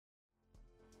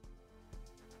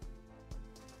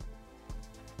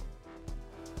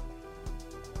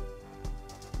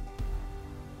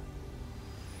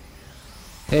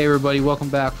Hey everybody, welcome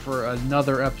back for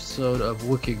another episode of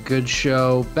Wicked Good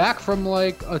Show. Back from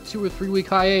like a 2 or 3 week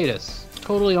hiatus.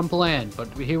 Totally unplanned, but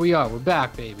here we are. We're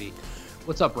back, baby.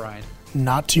 What's up, Ryan?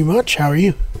 Not too much. How are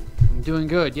you? I'm doing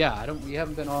good. Yeah, we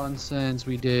haven't been on since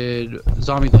we did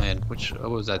Zombieland, which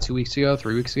what was that, 2 weeks ago,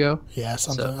 3 weeks ago? Yeah,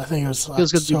 something. So, I think it was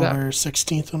feels good to be back. October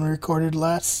 16th when we recorded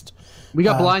last. We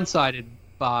got blindsided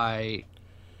by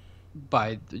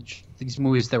these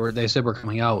movies that they said were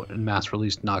coming out and mass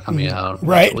release not coming out.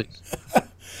 Right.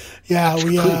 Yeah,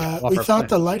 we thought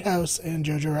The Lighthouse and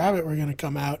Jojo Rabbit were going to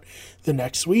come out the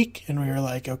next week, and we were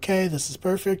like, okay, this is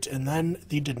perfect, and then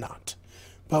they did not.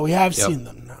 But we have seen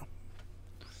them now.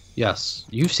 Yes,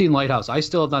 you've seen Lighthouse. I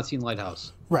still have not seen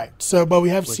Lighthouse. Right. So, but we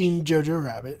have seen Jojo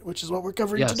Rabbit, which is what we're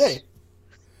covering today.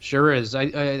 Sure is. I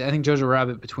think Jojo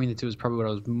Rabbit between the two is probably what I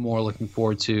was more looking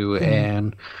forward to,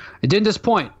 and it didn't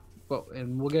disappoint. Well,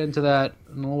 and we'll get into that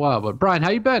in a little while. But Brian, how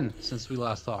you been since we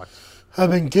last talked?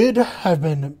 I've been good. I've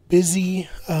been busy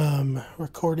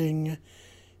recording,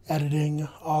 editing,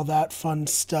 all that fun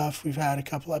stuff. We've had a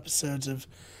couple episodes of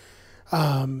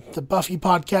the Buffy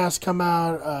podcast come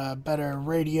out, Better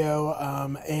Radio,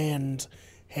 and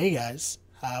hey guys,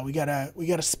 we got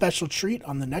a special treat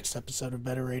on the next episode of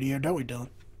Better Radio, don't we, Dylan?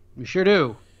 We sure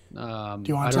do. Do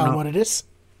you want to tell them what it is?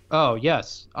 Oh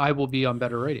yes, I will be on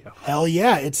Better Radio. Hell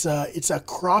yeah! It's a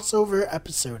crossover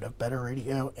episode of Better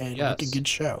Radio and Wicked Good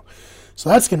Show, so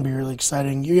that's going to be really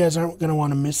exciting. You guys aren't going to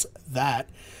want to miss that.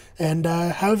 And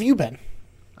how have you been?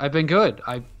 I've been good.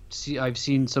 I've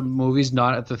seen some movies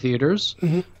not at the theaters.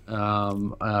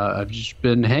 Mm-hmm. I've just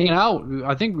been hanging out.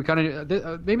 I think we kind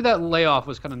of maybe that layoff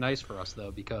was kind of nice for us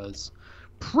though, because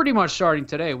pretty much starting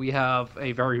today we have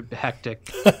a very hectic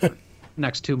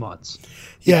next 2 months.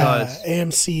 Yeah,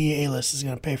 AMC A-List is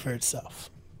going to pay for itself.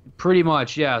 Pretty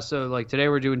much, yeah. So like today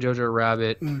we're doing Jojo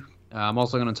Rabbit. I'm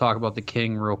also going to talk about The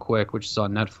King real quick, which is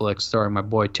on Netflix, starring my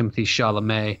boy Timothée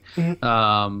Chalamet.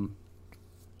 Mm-hmm.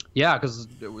 Yeah, because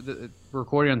we're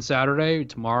recording on Saturday.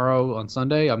 Tomorrow on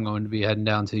Sunday, I'm going to be heading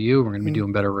down to you. We're going to be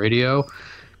doing Better Radio.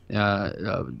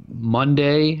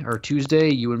 Monday or Tuesday,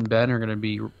 you and Ben are going to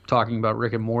be talking about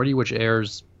Rick and Morty, which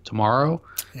airs tomorrow.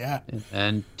 Yeah.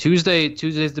 And Tuesday's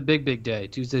the big day.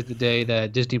 Tuesday's the day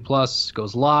that Disney Plus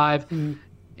goes live.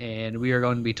 And we are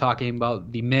going to be talking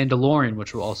about The Mandalorian,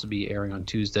 which will also be airing on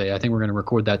Tuesday. I think we're going to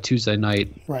record that Tuesday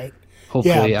night. Right.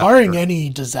 Hopefully, barring any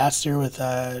disaster with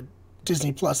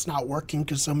Disney Plus not working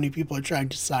because so many people are trying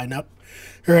to sign up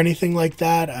or anything like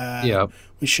that,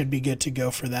 we should be good to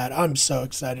go for that. I'm so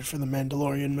excited for The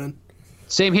Mandalorian, man.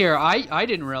 Same here. I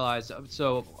didn't realize.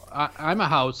 So I'm a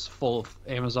house full of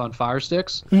Amazon Fire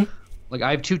Sticks. Like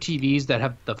I have 2 TVs that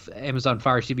have the Amazon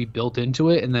Fire TV built into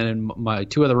it, and then in my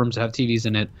 2 other rooms that have TVs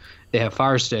in it, they have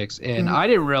Fire Sticks. And I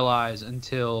didn't realize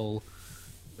until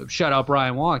shout out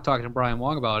Brian Wong, talking to Brian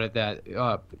Wong about it, that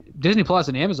Disney Plus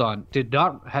and Amazon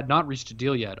had not reached a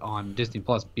deal yet on Disney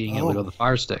Plus being able to go to the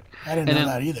Fire Stick. I didn't know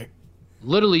that either.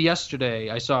 Literally yesterday,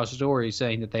 I saw a story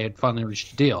saying that they had finally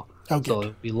reached a deal. Okay. So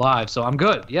it'll be live. So I'm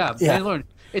good. Yeah. Mandalorian.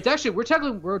 It's actually we're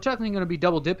technically going to be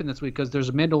double dipping this week because there's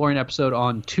a Mandalorian episode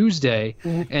on Tuesday,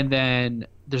 and then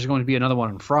there's going to be another one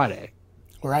on Friday.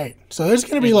 Right. So there's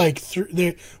going to be like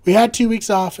we had 2 weeks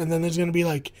off, and then there's going to be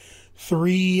like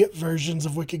 3 versions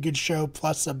of Wicked Good Show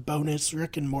plus a bonus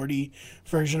Rick and Morty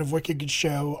version of Wicked Good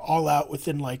Show, all out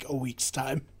within like a week's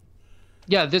time.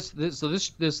 Yeah. This podcast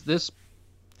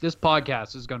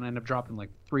is going to end up dropping like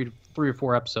three or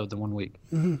 4 episodes in 1 week.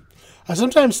 I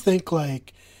sometimes think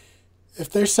like, if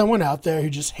there's someone out there who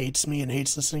just hates me and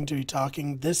hates listening to me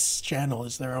talking, this channel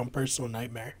is their own personal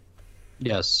nightmare.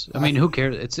 Yes, I mean, who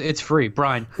cares? It's free,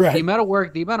 Brian. Right. The amount of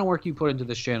work you put into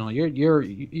this channel,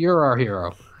 you're our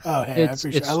hero. Oh, hey, I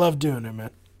appreciate it. I love doing it,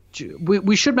 man.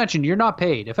 We should mention you're not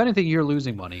paid. If anything, you're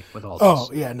losing money with all this.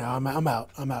 Oh yeah, no, I'm out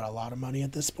a lot of money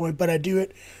at this point, but I do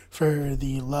it for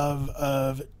the love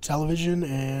of television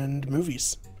and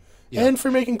movies, and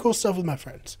for making cool stuff with my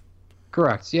friends.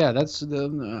 Correct. Yeah, that's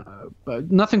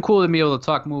nothing cooler than being able to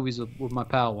talk movies with my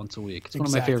pal once a week. It's one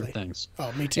of my favorite things.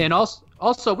 Oh, me too. And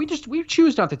also we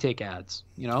choose not to take ads.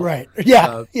 You know. Right.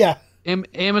 Yeah. Yeah.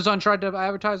 Amazon tried to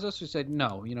advertise us. We said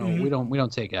no. We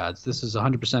don't take ads. This is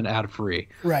 100% ad free.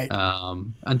 Right.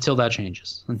 Until that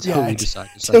changes. Until we decide.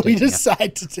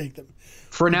 To take them.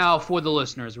 For now, for the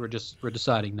listeners, we're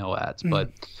deciding no ads. But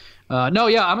no,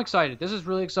 yeah, I'm excited. This is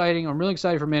really exciting. I'm really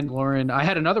excited for Mandalorian. I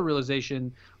had another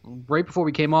realization right before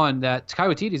we came on that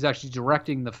Taika Waititi is actually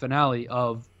directing the finale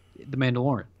of The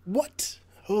Mandalorian. What?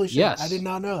 Holy shit! Yes. I did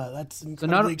not know that. That's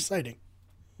incredibly exciting.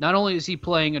 not only is he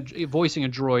voicing a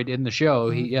droid in the show,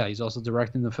 he's also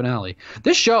directing the finale.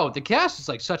 This show, the cast is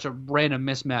like such a random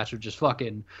mismatch of just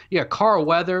fucking. You got Carl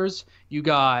Weathers, you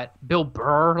got Bill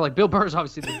Burr. Like Bill Burr is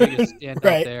obviously the biggest standout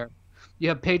Right. there. You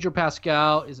have Pedro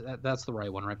Pascal. That's the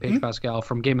right one, right? Pedro Pascal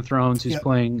from Game of Thrones, who's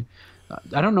playing.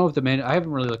 I don't know if I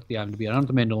haven't really looked at the IMDb. I don't know if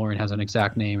the Mandalorian has an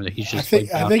exact name that he's just.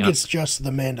 I think it's just the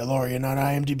Mandalorian on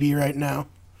IMDb right now.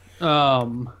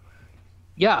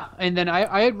 Yeah, and then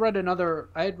I had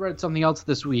read something else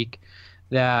this week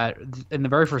that in the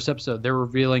very first episode they're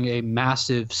revealing a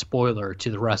massive spoiler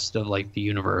to the rest of like the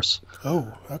universe.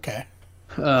 Oh, okay.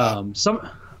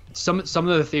 Some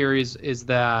of the theories is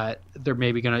that they're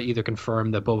maybe going to either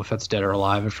confirm that Boba Fett's dead or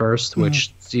alive at first,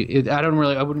 which I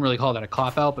wouldn't really call that a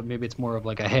cop out, but maybe it's more of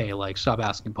like a hey, like stop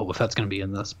asking Boba Fett's going to be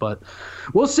in this, but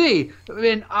we'll see. I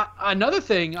mean, another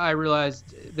thing I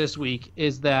realized this week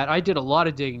is that I did a lot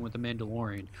of digging with The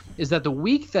Mandalorian. Is that the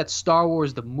week that Star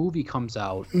Wars the movie comes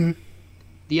out,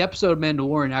 the episode of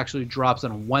Mandalorian actually drops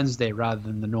on a Wednesday rather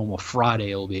than the normal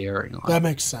Friday it'll be airing on. That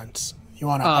makes sense. You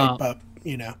want to hype up,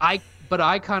 you know. But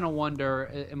I kind of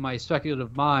wonder, in my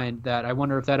speculative mind, that I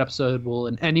wonder if that episode will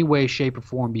in any way, shape, or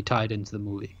form be tied into the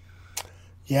movie.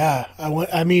 Yeah,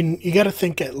 I mean, you got to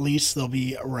think at least there'll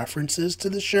be references to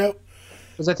the show.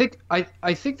 Because I think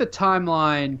the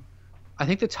timeline,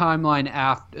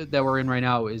 after that we're in right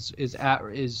now is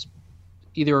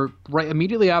either right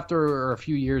immediately after or a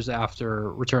few years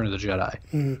after Return of the Jedi.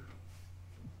 Mm-hmm.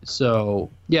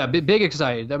 So yeah, big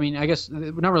excited. I mean, I guess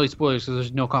not really spoilers because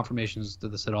there's no confirmations to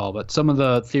this at all. But some of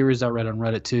the theories I read on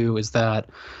Reddit too is that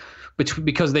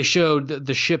because they showed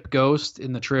the ship Ghost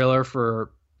in the trailer for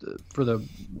the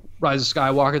Rise of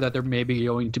Skywalker, that they're maybe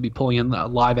going to be pulling in the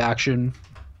live action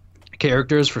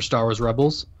characters for Star Wars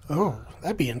Rebels. Oh,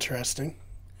 that'd be interesting.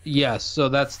 Yes, so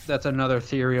that's another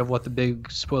theory of what the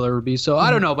big spoiler would be. So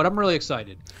I don't know, but I'm really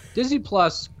excited. Disney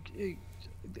Plus.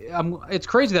 It's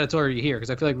crazy that it's already here because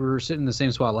I feel like we were sitting in the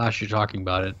same spot last year talking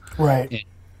about it. Right.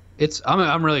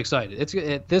 I'm really excited.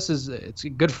 It's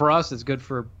good for us. It's good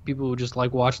for people who just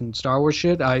like watching Star Wars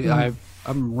shit. I'm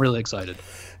really excited.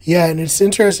 Yeah, and it's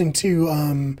interesting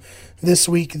too. This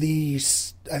week, I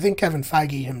think Kevin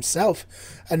Feige himself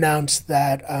announced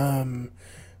that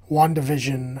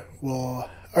WandaVision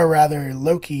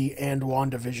Loki and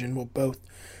WandaVision will both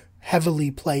heavily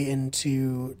play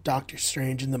into Doctor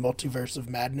Strange in the Multiverse of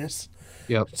Madness.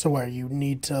 Yep. So where you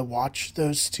need to watch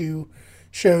those two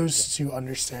shows to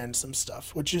understand some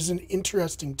stuff, which is an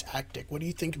interesting tactic. What do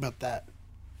you think about that?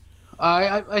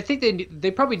 I think they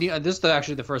probably need. This is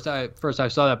actually the first I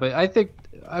saw that, but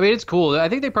I mean it's cool. I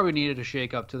think they probably needed to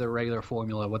shake up to their regular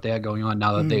formula what they had going on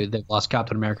now that they've lost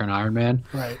Captain America and Iron Man.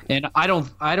 Right. And I don't.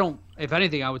 If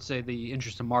anything, I would say the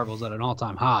interest in Marvel is at an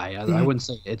all-time high. I wouldn't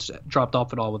say it's dropped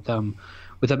off at all with them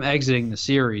exiting the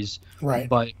series. Right.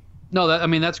 But no,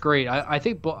 that's great. I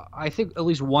think at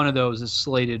least one of those is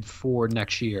slated for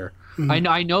next year. Mm-hmm.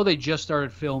 I know they just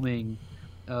started filming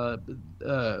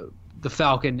the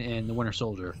Falcon and the Winter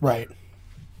Soldier. Right.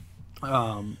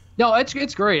 No,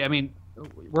 it's great. I mean,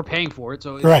 we're paying for it,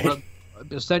 so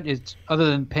it's other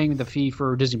than paying the fee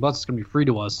for Disney Plus, it's going to be free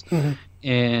to us.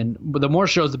 Mm-hmm. But the more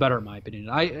shows, the better, in my opinion.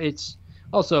 It's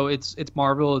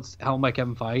Marvel. It's helmed by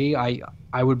Kevin Feige.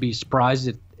 I would be surprised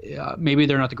if maybe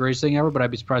they're not the greatest thing ever, but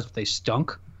I'd be surprised if they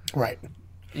stunk. Right.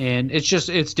 And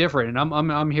it's different, and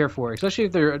I'm here for it, especially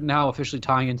if they're now officially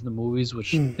tying into the movies,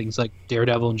 which things like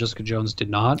Daredevil and Jessica Jones did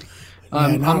not.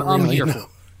 I'm here for it.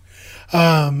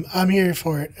 I'm here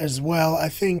for it as well.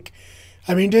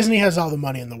 I mean, Disney has all the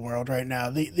money in the world right now.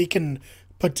 They can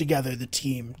put together the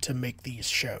team to make these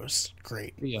shows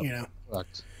great. Yep, you know.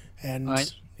 Correct.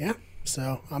 And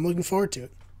so I'm looking forward to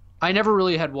it. I never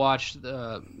really had watched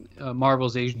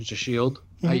Marvel's Agents of S.H.I.E.L.D.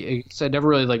 I never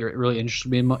really really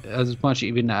interested me as much,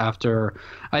 even after.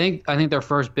 I think their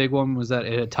first big one was that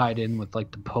it had tied in with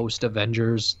like the post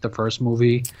Avengers, the first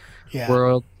movie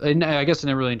world, and I guess it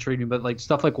never really intrigued me. But like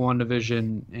stuff like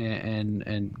WandaVision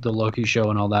and the Loki show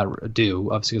and all that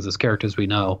do, obviously because it's characters we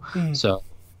know. So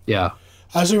yeah,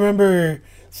 I also remember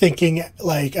thinking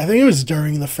like I think it was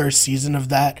during the first season of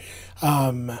that.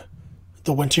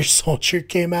 The Winter Soldier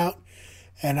came out,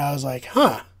 and I was like,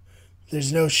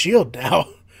 there's no S.H.I.E.L.D. now.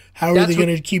 How are they going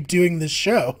to keep doing this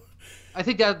show? I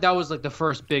think that was like the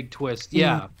first big twist,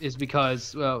 is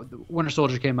because Winter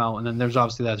Soldier came out, and then there's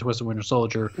obviously that twist of Winter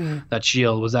Soldier, that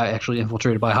S.H.I.E.L.D. was actually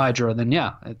infiltrated by Hydra, and then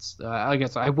it's I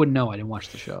guess I wouldn't know. I didn't watch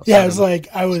the show. Yeah, it was like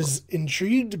I was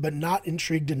intrigued, but not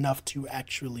intrigued enough to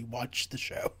actually watch the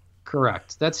show.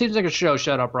 Correct. That seems like a show.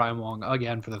 Shout out Brian Wong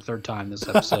again for the third time this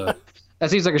episode. That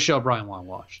seems like a show Brian Wong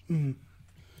watched.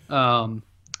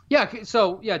 Yeah,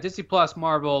 so yeah, Disney Plus,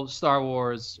 Marvel, Star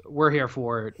Wars, we're here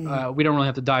for it. We don't really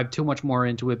have to dive too much more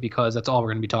into it because that's all we're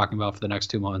going to be talking about for the next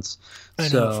 2 months. I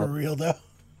know, for real though.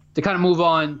 To kind of move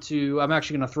on to, I'm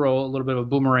actually going to throw a little bit of a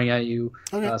boomerang at you.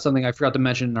 Okay. Something I forgot to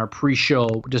mention in our pre-show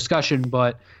discussion,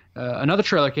 but another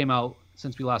trailer came out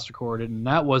since we last recorded, and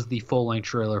that was the full-length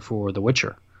trailer for The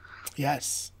Witcher.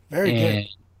 Yes, very good.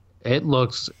 It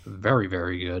looks very,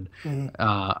 very good.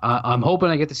 I'm hoping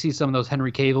I get to see some of those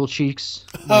Henry Cavill cheeks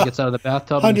when he gets out of the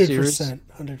bathtub in the series.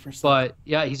 100%. But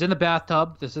yeah, he's in the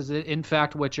bathtub. This is in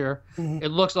fact Witcher.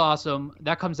 It looks awesome.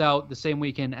 That comes out the same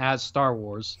weekend as Star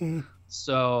Wars.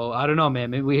 So I don't know, man.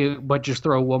 Maybe but just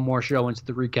throw one more show into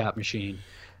the recap machine.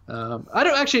 I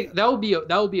don't actually. That would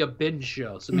be a binge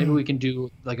show. So maybe we can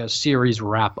do like a series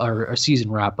wrap or a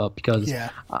season wrap up because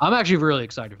I'm actually really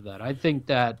excited for that. I think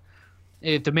that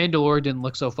if The Mandalorian didn't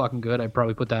look so fucking good, I'd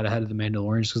probably put that ahead of The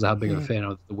Mandalorian just because of how big of a fan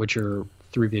of the Witcher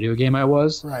 3 video game I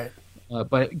was. Right.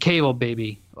 But Cable,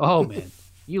 baby. Oh, man.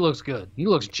 He looks good. He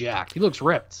looks jacked. He looks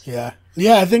ripped. Yeah.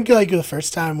 Yeah, I think like the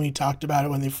first time we talked about it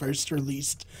when they first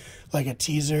released like a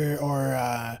teaser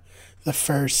or the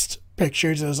first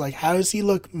pictures, it was like, how does he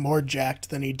look more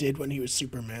jacked than he did when he was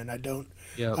Superman? I don't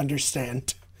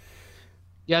understand.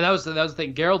 Yeah, that was the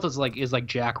thing. Geralt is like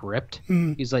Jack ripped.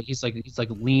 He's like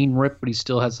lean ripped, but he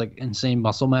still has like insane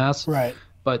muscle mass. Right.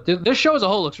 But this show as a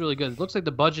whole looks really good. It looks like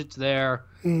the budget's there.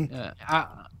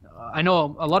 I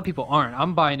know a lot of people aren't.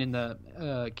 I'm buying in the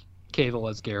Cavill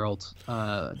as Geralt.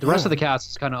 The rest of the cast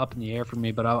is kind of up in the air for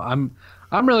me, but I'm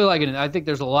really liking it. I think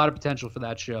there's a lot of potential for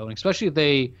that show, and especially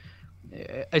if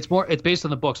it's based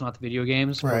on the books, not the video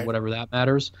games, for whatever that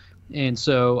matters. And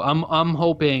so I'm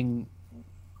hoping.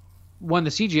 One,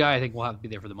 the CGI I think will have to be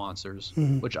there for the monsters,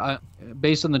 which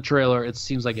based on the trailer, it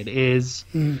seems like it is.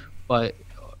 But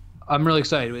I'm really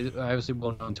excited. I obviously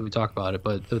won't know until we talk about it,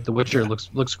 but The Witcher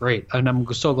looks great, and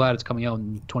I'm so glad it's coming out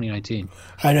in 2019.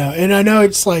 I know, and I know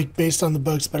it's like based on the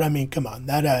books, but I mean, come on,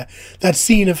 that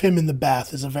scene of him in the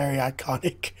bath is a very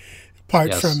iconic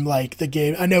part from like the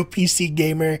game. I know PC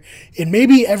Gamer in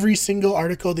maybe every single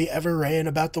article they ever ran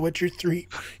about The Witcher 3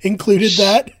 included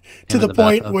that to the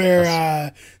point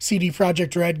where CD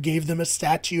Projekt Red gave them a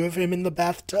statue of him in the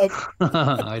bathtub.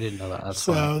 I didn't know that. That's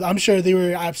funny. I'm sure they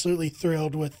were absolutely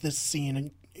thrilled with this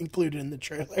scene included in the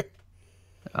trailer.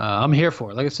 I'm here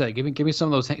for it. Like I said, give me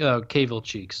some of those Cavill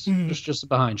cheeks, just a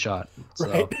behind shot. So,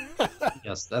 right.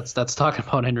 Yes, that's talking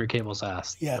about Henry Cavill's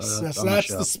ass. Yes, that's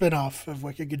the spinoff of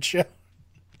Wicked Good Show.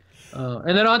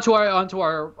 And then onto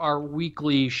our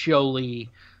weekly showly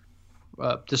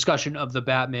discussion of the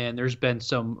Batman. There's been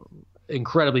some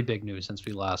incredibly big news since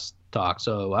we last talked.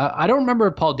 So I don't remember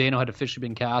if Paul Dano had officially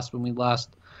been cast when we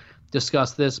last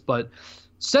discussed this, but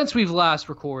since we've last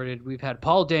recorded, we've had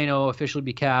Paul Dano officially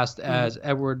be cast as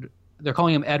Edward. They're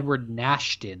calling him Edward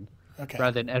Nashton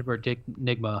rather than Edward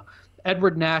Nygma.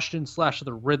 Edward Nashton /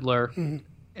 the Riddler.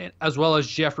 As well as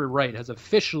Jeffrey Wright has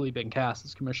officially been cast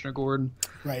as Commissioner Gordon.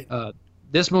 Right.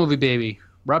 This movie, baby,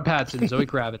 Rob Pattinson, Zoe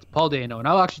Kravitz, Paul Dano, and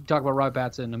I'll actually talk about Rob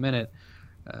Pattinson in a minute.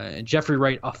 And Jeffrey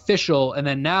Wright official, and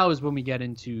then now is when we get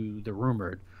into the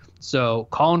rumored. So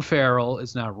Colin Farrell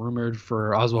is now rumored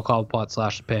for Oswald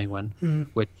Cobblepot / the Penguin,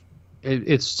 which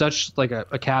it's such like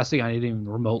a casting I didn't even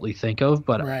remotely think of,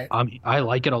 but I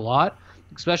like it a lot,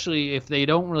 especially if they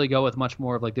don't really go with much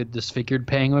more of like the disfigured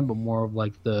Penguin, but more of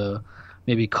like the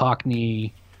maybe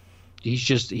Cockney.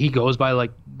 He goes by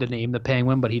like the name the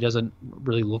Penguin, but he doesn't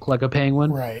really look like a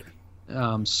penguin. Right.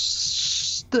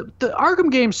 The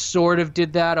Arkham games sort of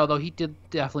did that, although he did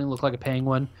definitely look like a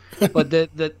penguin. But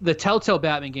the Telltale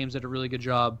Batman games did a really good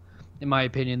job, in my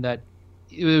opinion. That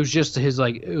it was just it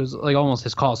was like almost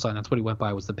his call sign. That's what he went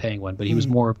by, was the Penguin. But he was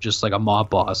more of just like a mob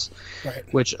boss,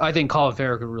 which I think Colin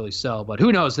Farrell could really sell. But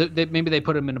who knows? Maybe they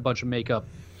put him in a bunch of makeup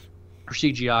or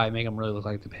CGI, make him really look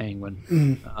like the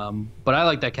Penguin. But I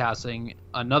like that casting.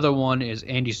 Another one is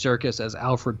Andy Serkis as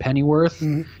Alfred Pennyworth,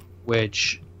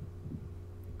 which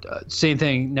same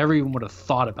thing. Never even would have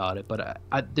thought about it, but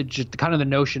just kind of the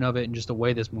notion of it and just the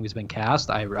way this movie's been cast,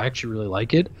 I actually really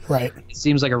like it. Right. It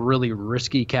seems like a really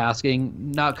risky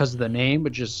casting, not because of the name,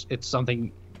 but just it's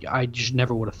something I just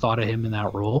never would have thought of him in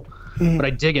that role. But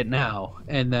I dig it now.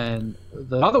 And then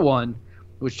the other one,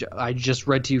 which I just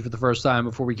read to you for the first time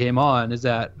before we came on, is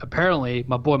that apparently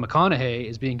my boy McConaughey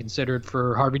is being considered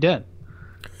for Harvey Dent.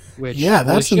 Which,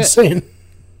 that's insane.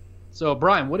 So,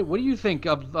 Brian, what do you think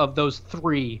of those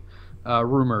three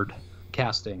rumored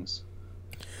castings?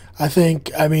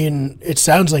 I mean, it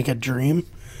sounds like a dream.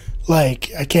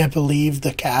 Like, I can't believe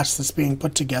the cast that's being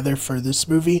put together for this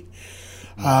movie.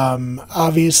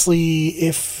 Obviously,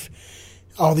 if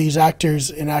all these actors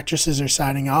and actresses are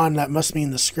signing on, that must mean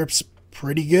the script's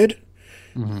pretty good,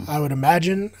 I would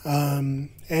imagine.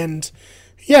 And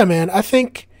yeah, man, I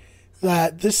think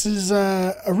that this is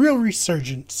a real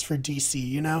resurgence for DC.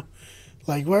 You know,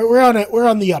 like we're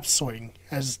on the upswing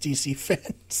as DC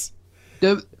fans.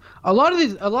 A lot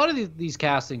of these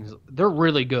castings, they're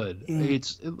really good.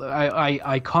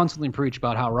 I constantly preach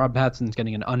about how Rob Pattinson's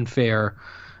getting an unfair,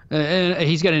 and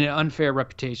he's getting an unfair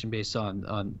reputation based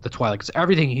on the Twilight, because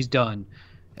everything he's done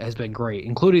has been great,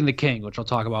 including The King, which I'll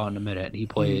talk about in a minute. He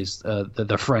plays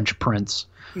the French prince.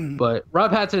 But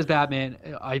Rob Pattinson is Batman.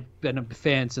 I've been a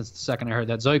fan since the second I heard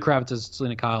that. Zoe Kravitz is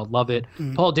Selena Kyle. Love it.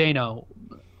 Paul Dano,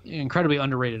 incredibly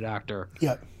underrated actor.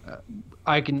 Yep.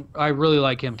 I really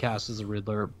like him cast as the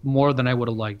Riddler more than I would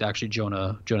have liked actually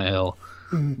Jonah Hill.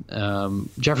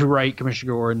 Jeffrey Wright,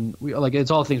 Commissioner Gordon,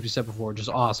 it's all things we said before, just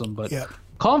awesome. But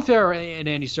Colin Farrell and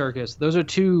Andy Serkis, those are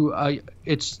two.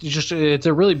 It's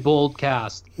a really bold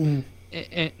cast.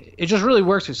 It just really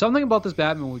works. Something about this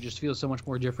Batman would just feel so much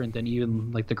more different than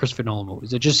even like the Christopher Nolan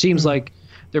movies. It just seems like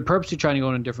they're purposely trying to go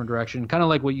in a different direction. Kind of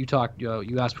like what you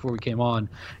asked before we came on,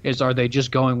 is are they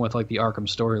just going with like the Arkham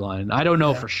storyline? And I don't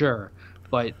know for sure,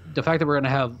 but the fact that we're going to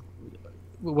have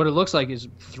what it looks like is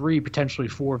 3, potentially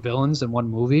 4 villains in one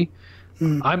movie,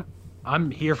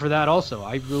 I'm here for that also.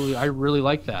 I really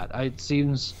like that.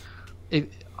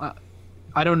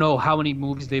 I don't know how many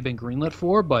movies they've been greenlit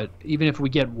for, but even if we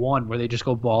get one where they just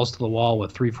go balls to the wall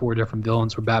with 3-4 different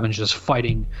villains where Batman's just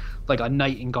fighting like a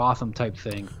night in Gotham type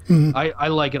thing, I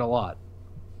like it a lot.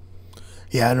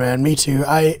 Yeah, man, me too.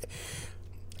 I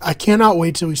cannot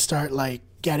wait till we start like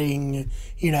getting,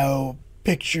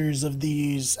 pictures of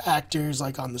these actors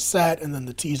like on the set and then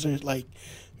the teasers. Like,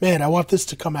 man, I want this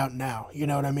to come out now. You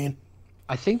know what I mean?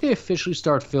 I think they officially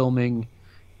start filming,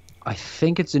 I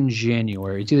think it's in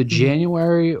January. It's either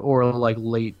January or like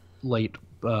late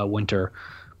winter.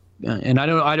 And I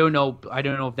don't know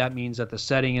if that means that the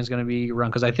setting is going to be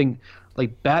around, because I think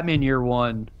like Batman Year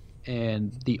One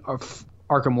and the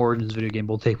Arkham Origins video game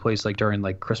will take place like during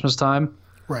like Christmas time.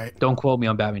 Right. Don't quote me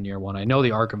on Batman Year One. I know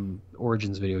the Arkham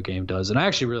Origins video game does, and I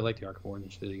actually really like the Arkham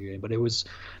Origins video game. But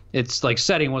its like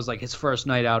setting was like his first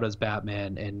night out as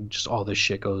Batman, and just all this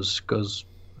shit goes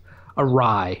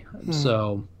awry.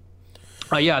 So.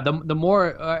 The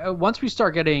more once we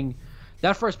start getting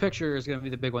that first picture is going to be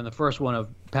the big one. The first one of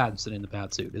Pattinson in the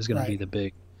Batsuit is going to be the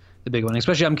big one.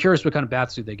 Especially, I'm curious what kind of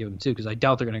Batsuit they give him too, because I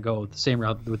doubt they're going to go the same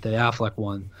route with the Affleck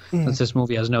one, since this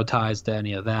movie has no ties to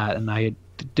any of that. And I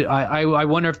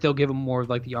wonder if they'll give him more of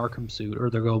like the Arkham suit, or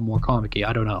they'll go more comic-y.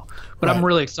 I don't know, but I'm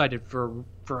really excited for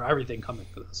everything coming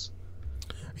for this.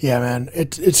 Yeah, man,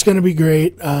 it's going to be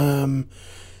great.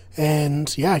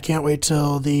 And yeah, I can't wait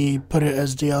till they put it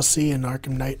as DLC in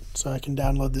Arkham Knight, so I can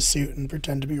download the suit and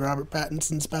pretend to be Robert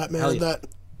Pattinson's Batman with that.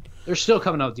 They're still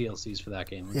coming out DLCs for that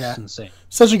game, which is insane.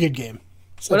 Such a good game.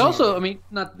 But also, I mean,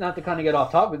 not to kind of get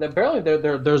off topic, apparently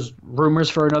there's rumors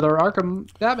for another Arkham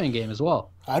Batman game as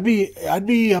well. I'd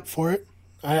be up for it.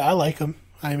 I like them.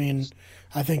 I mean,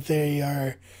 I think they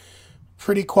are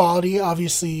pretty quality.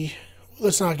 Obviously,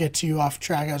 let's not get too off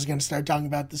track. I was going to start talking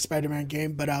about the Spider-Man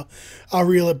game, but I'll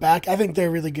reel it back. I think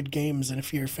they're really good games, and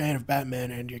if you're a fan of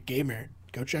Batman and you're a gamer,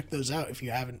 go check those out if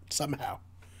you haven't somehow.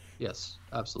 Yes,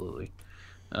 absolutely.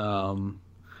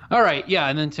 All right, yeah,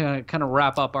 and then to kind of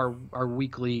wrap up our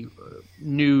weekly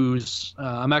news,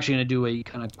 I'm actually going to do a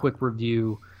kind of quick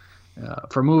review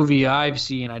for a movie I've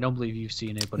seen. I don't believe you've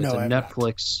seen it, but it's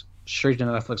straight to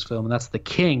Netflix film, and that's The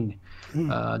King.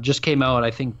 Just came out, I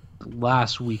think,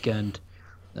 last weekend.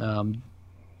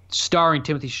 Starring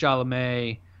Timothée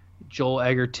Chalamet, Joel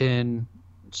Edgerton.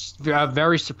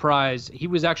 Very surprised. He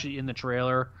was actually in the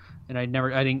trailer, and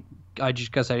I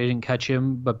just guess I didn't catch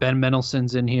him. But Ben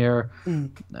Mendelsohn's in here.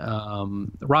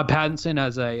 Rob Pattinson,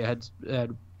 as I had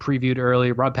previewed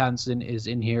earlier, Rob Pattinson is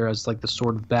in here as like the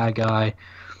sort of bad guy,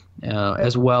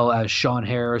 as well as Sean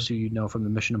Harris, who you know from the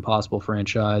Mission Impossible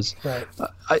franchise. Right.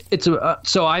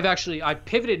 So I've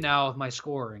pivoted now with my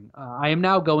scoring. I am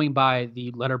now going by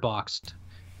the Letterboxd.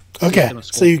 Okay,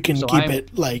 so you can keep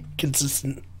it like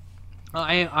consistent.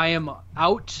 I am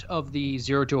out of the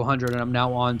 0 to 100, and I'm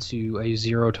now on to a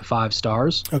 0 to 5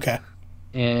 stars. Okay.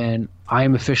 And I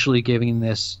am officially giving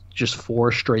this just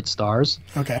 4 straight stars.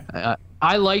 Okay.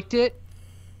 I liked it.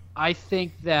 I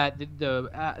think that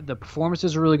the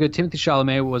performances are really good. Timothée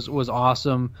Chalamet was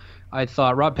awesome. I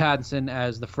thought Rob Pattinson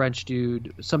as the French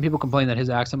dude, some people complained that his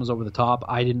accent was over the top.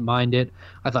 I didn't mind it.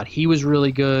 I thought he was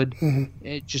really good.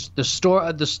 It just the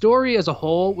story as a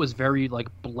whole was very like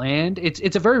bland.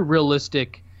 It's a very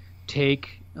realistic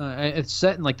take. It's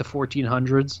set in like the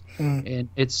 1400s, and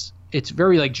it's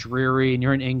very like dreary, and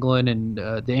you're in England, and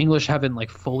the English haven't like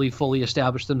fully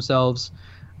established themselves.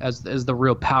 as the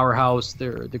real powerhouse.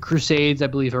 The Crusades, I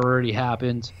believe, have already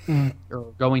happened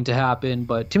or going to happen.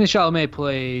 But Timothée Chalamet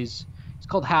plays. He's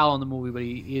called Hal in the movie,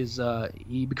 but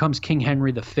he becomes King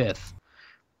Henry V,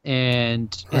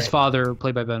 and his father,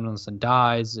 played by Ben Mendelsohn,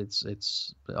 dies.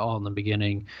 It's all in the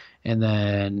beginning, and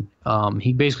then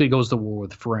he basically goes to war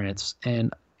with France,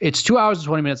 and it's 2 hours and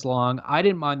 20 minutes long. I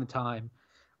didn't mind the time.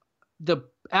 The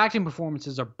acting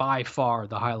performances are by far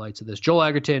the highlights of this. Joel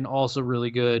Edgerton, also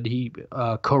really good. He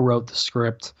co-wrote the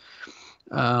script.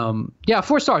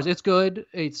 4 stars. It's good.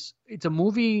 It's a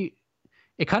movie.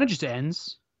 It kind of just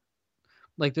ends.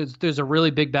 Like there's a really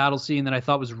big battle scene that I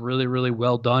thought was really, really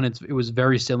well done. It was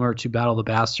very similar to Battle of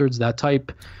the Bastards, that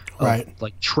type of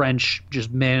like trench,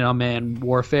 just man-on-man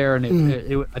warfare. And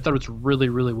I thought it was really,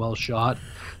 really well shot.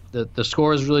 The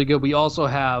score is really good. We also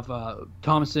have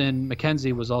Thomasin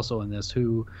McKenzie was also in this,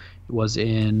 who was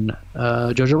in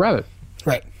Jojo Rabbit.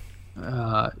 Right.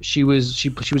 She was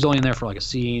only in there for like a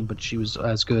scene, but she was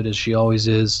as good as she always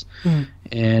is.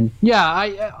 And yeah,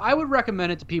 I would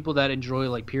recommend it to people that enjoy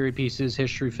like period pieces,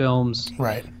 history films.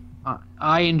 Right.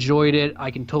 I enjoyed it.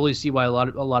 I can totally see why a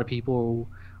lot of people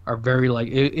are very like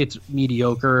it's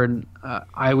mediocre, and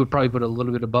I would probably put it a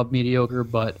little bit above mediocre,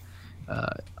 but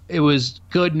it was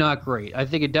good, not great. I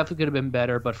think it definitely could have been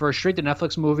better, but for a straight to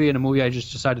Netflix movie and a movie I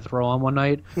just decided to throw on one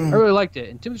night, I really liked it.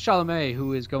 And Timothée Chalamet,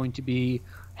 who is going to be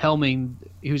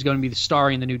who's going to be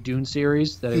starring in the new Dune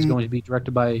series that is going to be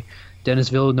directed by Denis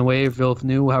Villeneuve,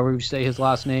 however you say his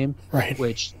last name, right?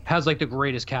 Which has like the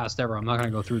greatest cast ever. I'm not going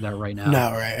to go through that right now.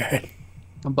 No, right.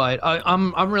 But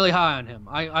I'm really high on him.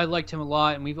 I liked him a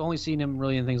lot, and we've only seen him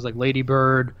really in things like Lady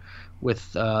Bird,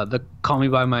 with the Call Me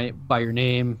by Your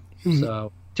Name.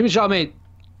 So Timothée Chalamet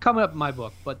coming up in my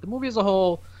book, but the movie as a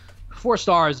whole, 4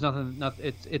 stars. Nothing.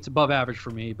 It's above average for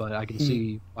me, but I can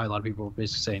see why a lot of people are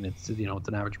basically saying it's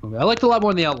an average movie. I liked it a lot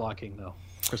more than The Outlaw King, though.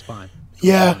 Chris Pine.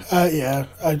 Yeah.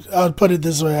 I'll put it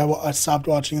this way. I stopped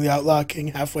watching The Outlaw King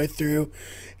halfway through.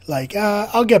 Like,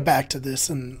 I'll get back to this,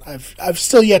 and I've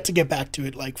still yet to get back to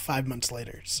it. Like 5 months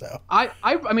later. So I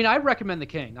mean, I recommend The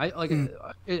King. I like.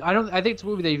 I think it's a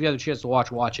movie that if you have a chance to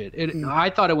watch it. I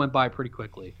thought it went by pretty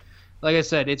quickly. Like I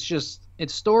said, its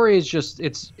story is just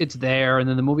it's there, and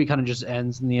then the movie kind of just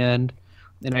ends in the end.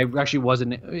 And I actually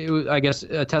wasn't. It was, I guess,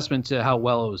 a testament to how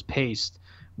well it was paced.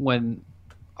 When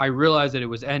I realized that it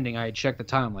was ending, I had checked the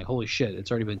time. I'm like, holy shit, it's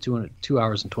already been 2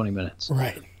 hours and 20 minutes.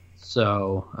 Right.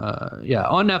 So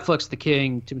on Netflix, The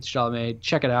King, Timothée Chalamet,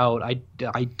 check it out.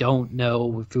 I don't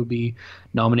know if it would be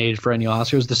nominated for any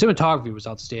Oscars. The cinematography was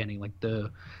outstanding. Like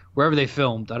wherever they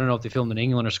filmed, I don't know if they filmed in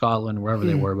England or Scotland or wherever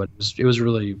they were, but it was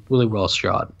really, really well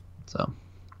shot. So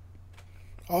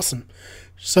awesome.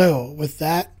 So with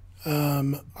that,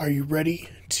 are you ready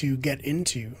to get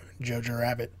into Jojo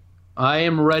Rabbit? I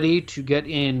am ready to get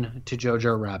into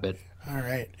Jojo Rabbit. All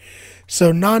right.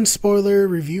 So non-spoiler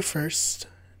review first.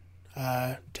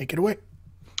 Take it away.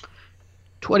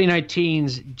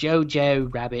 2019's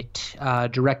Jojo Rabbit,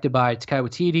 directed by Taika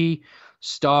Waititi,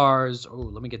 stars. Oh,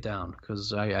 let me get down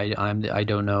because I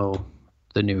don't know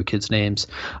the new kids' names.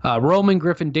 Roman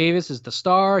Griffin Davis is the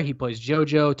star. He plays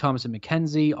Jojo. Thomasin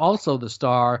McKenzie, also the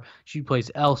star. She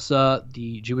plays Elsa,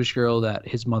 the Jewish girl that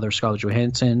his mother, Scarlett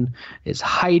Johansson, is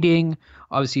hiding.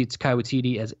 Obviously, it's Taika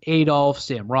Waititi as Adolf,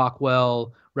 Sam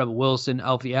Rockwell, Rebel Wilson,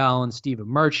 Alfie Allen, Stephen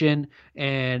Merchant,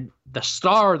 and the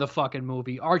star of the fucking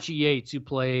movie, Archie Yates, who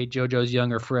played Jojo's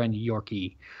younger friend,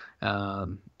 Yorkie.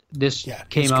 This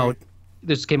came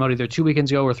out either 2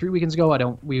 weekends ago or 3 weekends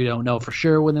ago. We don't know for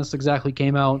sure when this exactly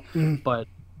came out, but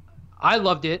I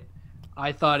loved it.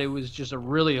 I thought it was just a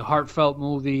really heartfelt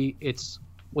movie. It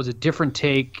was a different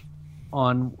take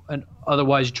on an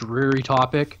otherwise dreary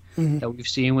topic that we've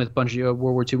seen with a bunch of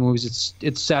World War II movies.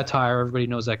 It's satire. Everybody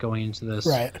knows that going into this.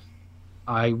 Right.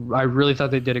 I really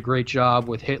thought they did a great job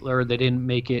with Hitler. They didn't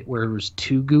make it where it was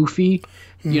too goofy.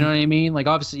 You know what I mean? Like,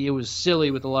 obviously, it was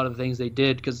silly with a lot of the things they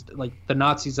did because, like, the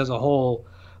Nazis as a whole,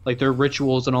 like, their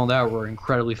rituals and all that were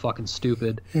incredibly fucking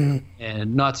stupid.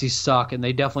 And Nazis suck, and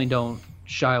they definitely don't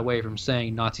shy away from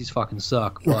saying Nazis fucking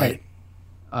suck. But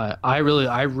right. I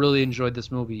really enjoyed this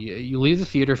movie. You leave the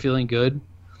theater feeling good,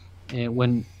 and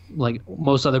when, like,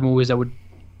 most other movies that would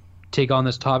take on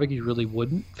this topic, you really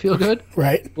wouldn't feel good.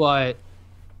 Right. But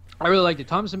I really liked it.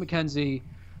 Thomasin McKenzie,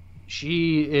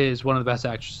 she is one of the best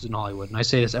actresses in Hollywood, and I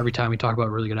say this every time we talk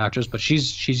about really good actors. But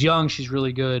she's young, she's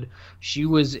really good. She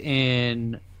was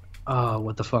in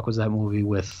what the fuck was that movie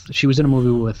with? She was in a movie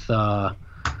with oh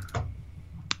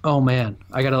man,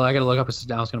 I gotta look up.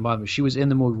 Now it's gonna bother me. She was in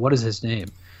the movie. What is his name?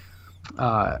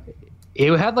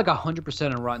 It had like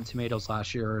 100% on Rotten Tomatoes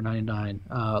last year, or 99.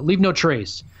 Leave No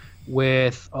Trace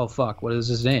with what is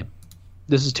his name?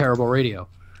 This is terrible radio.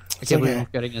 I can't believe okay. I'm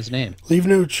forgetting his name. Leave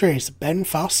No Trace. Ben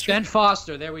Foster. Ben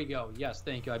Foster. There we go. Yes,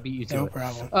 thank you. I beat you to No it.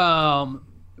 problem.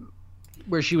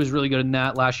 Where she was really good in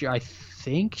that last year. I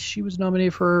think she was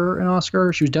nominated for an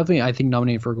Oscar. She was definitely, I think,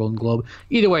 nominated for a Golden Globe.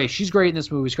 Either way, she's great in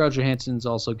this movie. Scarlett Johansson's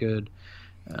also good.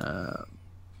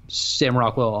 Sam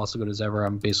Rockwell also good as ever.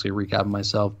 I'm basically recapping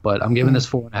myself, but I'm giving this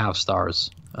 4.5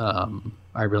 stars.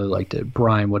 I really liked it.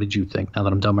 Brian, what did you think? Now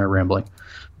that I'm done my rambling.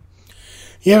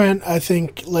 Yeah, man. I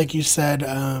think, like you said,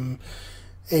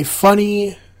 a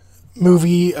funny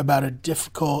movie about a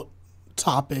difficult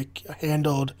topic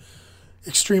handled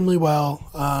extremely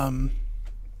well.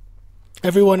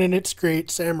 Everyone in it's great.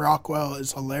 Sam Rockwell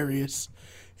is hilarious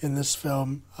in this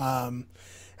film. And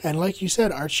like you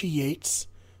said, Archie Yates,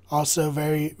 also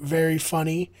very, very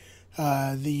funny.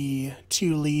 The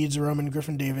two leads, Roman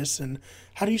Griffin Davis, and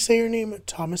how do you say her name?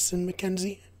 Thomasin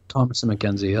McKenzie? Thomasin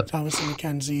McKenzie, yep. Thomasin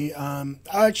McKenzie.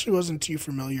 I actually wasn't too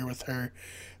familiar with her.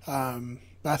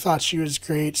 But I thought she was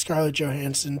great. Scarlett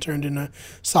Johansson turned in a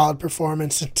solid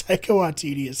performance, and Taika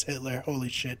Waititi as Hitler. Holy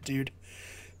shit, dude.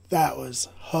 That was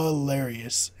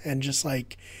hilarious. And just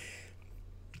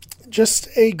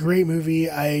a great movie.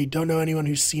 I don't know anyone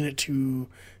who's seen it who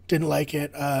didn't like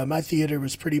it. My theater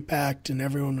was pretty packed, and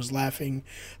everyone was laughing,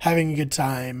 having a good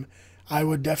time. I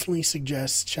would definitely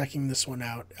suggest checking this one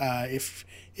out if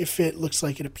it looks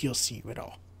like it appeals to you at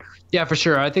all. Yeah, for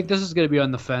sure. I think this is going to be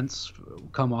on the fence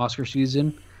come Oscar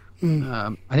season.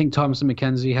 I think Thomasin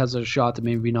McKenzie has a shot to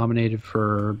maybe be nominated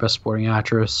for Best Supporting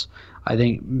Actress. I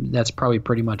think that's probably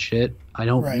pretty much it. I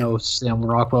don't know if Sam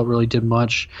Rockwell really did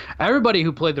much. Everybody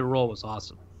who played the role was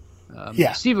awesome.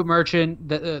 Stephen Merchant,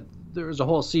 there was a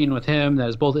whole scene with him that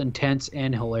is both intense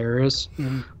and hilarious.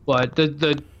 But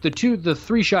the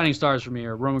three shining stars for me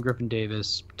are Roman Griffin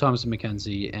Davis, Thomasin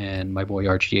McKenzie, and my boy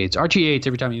Archie Yates. Archie Yates,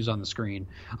 every time he was on the screen,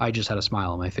 I just had a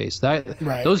smile on my face.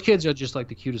 Those kids are just like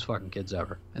the cutest fucking kids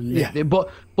ever. And they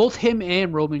both him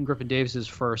and Roman Griffin Davis's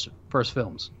first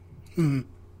films. And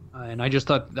I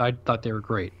thought they were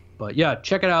great. But yeah,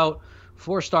 check it out.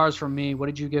 4 stars from me. What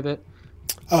did you give it?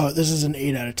 Oh, this is an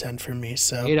 8 out of 10 for me,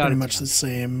 so pretty much the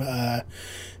same.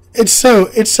 It's so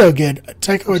good.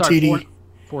 Taika Waititi.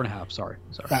 4.5. Sorry.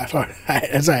 That's all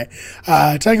right.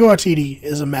 Taika Waititi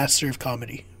is a master of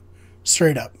comedy,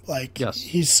 straight up.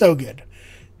 He's so good.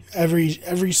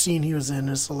 Every scene he was in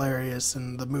is hilarious,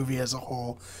 and the movie as a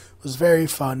whole was very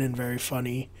fun and very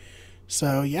funny.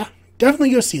 So yeah,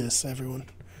 definitely go see this, everyone,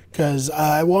 because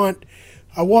I want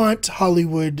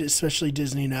Hollywood, especially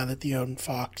Disney, now that they own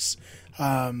Fox,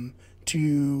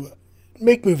 to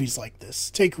make movies like this,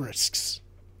 take risks.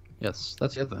 Yes,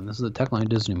 that's the other thing. This is a Techline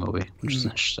Disney movie, which is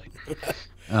interesting.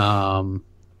 And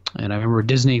I remember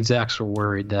Disney execs were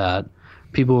worried that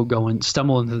people would go and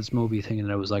stumble into this movie thinking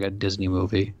that it was like a Disney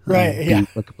movie. Right, yeah.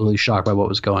 Be completely shocked by what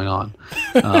was going on.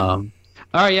 All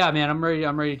right, yeah, man, I'm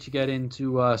ready to get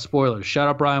into spoilers. Shout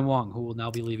out Brian Wong, who will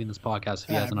now be leaving this podcast if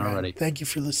he hasn't already. Thank you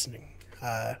for listening.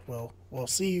 We'll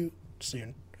see you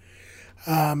soon.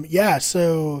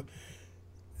 So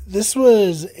this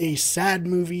was a sad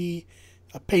movie,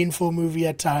 a painful movie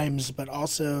at times, but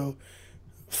also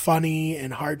funny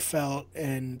and heartfelt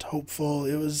and hopeful.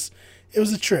 It was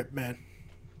a trip, man.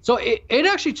 So it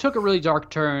actually took a really dark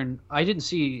turn. I didn't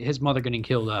see his mother getting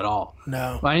killed at all.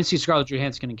 No. I didn't see Scarlett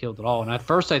Johansson getting killed at all. And at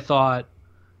first I thought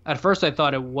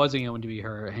it wasn't going to be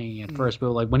her hanging at first,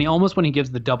 but when he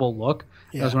gives the double look,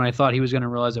 that's when I thought he was going to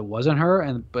realize it wasn't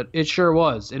her, but it sure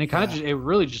was. And it kind of it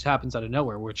really just happens out of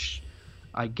nowhere, which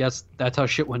I guess that's how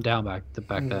shit went down back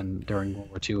then during World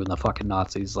War II and the fucking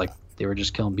Nazis. They were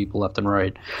just killing people left and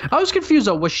right. I was confused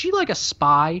though. Was she like a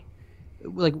spy?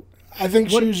 I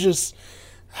think she was just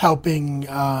helping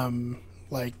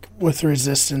with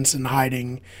resistance and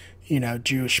hiding,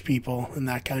 Jewish people and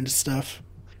that kind of stuff.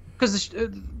 Because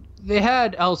they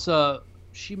had Elsa.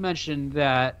 She mentioned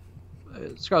that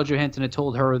Scarlett Johansson had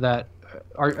told her that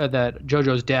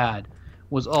JoJo's dad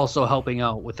was also helping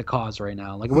out with the cause right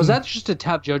now. Was that just to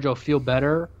have JoJo feel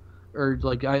better, or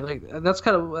that's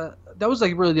kind of that was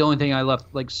really the only thing I left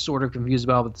sort of confused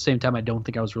about. But at the same time, I don't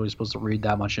think I was really supposed to read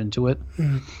that much into it.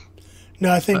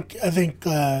 No, I think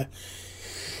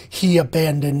he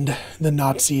abandoned the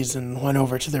Nazis and went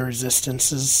over to the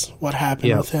resistance. Is what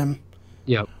happened with him.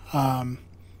 Yep.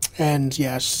 And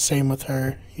yeah, same with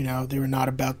her. They were not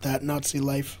about that Nazi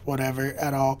life, whatever,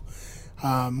 at all.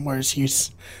 Whereas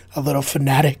he's a little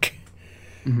fanatic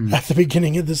at the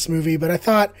beginning of this movie. But I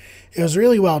thought it was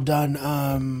really well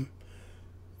done.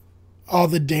 All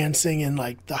the dancing and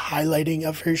the highlighting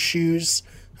of her shoes,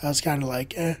 I was kind of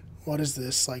what is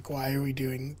this? Like, why are we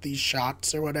doing these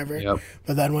shots or whatever? Yep.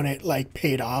 But then when it like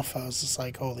paid off, I was just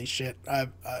like, holy shit,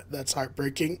 that's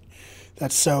heartbreaking.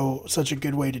 That's such a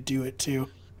good way to do it too.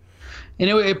 And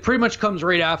it pretty much comes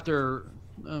right after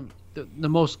the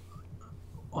most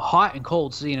hot and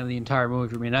cold scene of the entire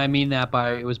movie for me. And I mean that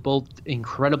by it was both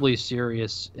incredibly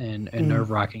serious and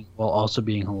nerve-wracking while also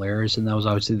being hilarious. And that was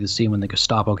obviously the scene when the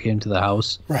Gestapo came to the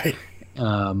house. Right.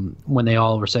 When they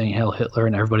all were saying Hail Hitler,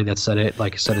 and everybody that said it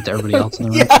said it to everybody else in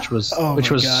the room, yeah.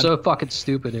 which was so fucking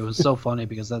stupid. It was so funny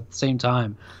because at the same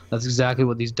time, that's exactly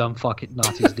what these dumb fucking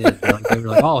Nazis did. They were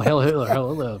like, "Oh, Hail Hitler, Hail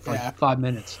Hitler," for like 5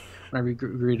 minutes whenever you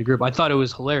read a group. I thought it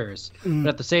was hilarious, but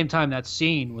at the same time, that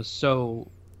scene was so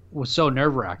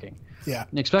nerve-wracking. Yeah,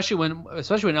 and especially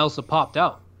when Elsa popped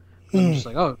out. I'm just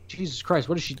like, oh, Jesus Christ,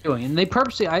 what is she doing? And they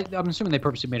purposely, I'm assuming they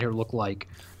purposely made her look like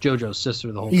JoJo's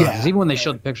sister the whole time. Because even when they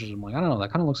showed the pictures, I'm like, I don't know, that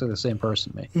kind of looks like the same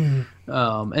person to me.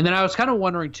 And then I was kind of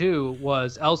wondering, too,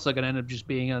 was Elsa going to end up just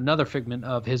being another figment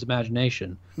of his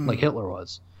imagination, like Hitler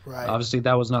was? Right. Obviously,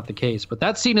 that was not the case. But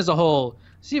that scene as a whole,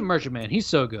 Steve Merchant, man, he's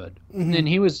so good. And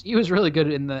he was really good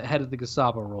in the head of the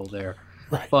Gestapo role there.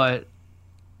 Right. But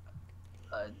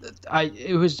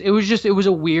it was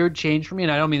a weird change for me,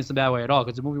 and I don't mean this in a bad way at all,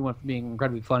 because the movie went from being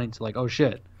incredibly funny to like, oh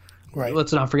shit, right?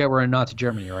 Let's not forget we're in Nazi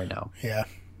Germany right now. Yeah,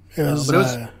 it was.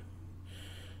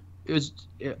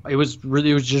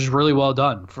 It was just really well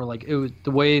done for like it was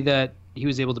the way that he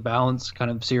was able to balance kind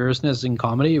of seriousness and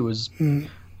comedy. It was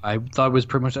I thought it was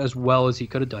pretty much as well as he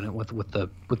could have done it with the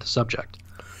subject.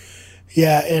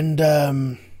 Yeah, and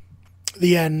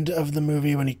the end of the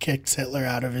movie when he kicks Hitler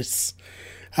out of his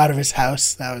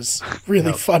house, that was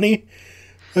really funny.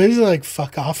 He's like,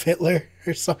 "Fuck off, Hitler,"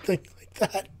 or something like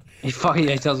that. He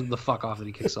tells him to fuck off and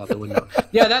he kicks out the window.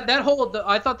 Yeah, that whole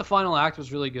I thought the final act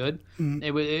was really good.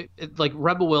 It like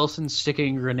Rebel Wilson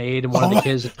sticking a grenade in one of the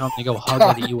kids and telling him to go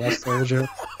hug a U.S. soldier.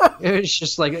 It was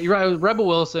just like Rebel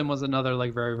Wilson was another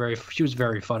like she was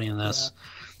very funny in this.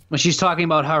 When she's talking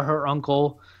about how her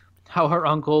uncle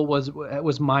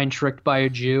was mind tricked by a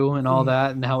Jew and all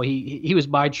that, and how he was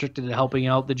mind tricked into helping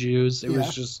out the Jews.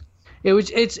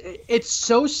 It's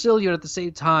so silly, but at the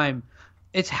same time,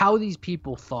 it's how these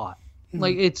people thought.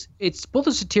 Like it's both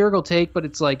a satirical take, but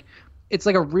it's like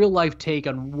a real life take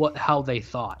on how they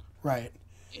thought. Right.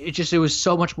 It was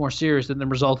so much more serious than the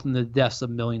result in the deaths of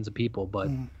millions of people. But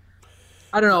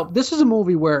I don't know. This is a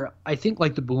movie where I think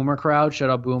like the boomer crowd, shout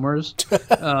out boomers.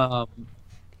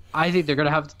 I think they're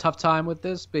gonna have a tough time with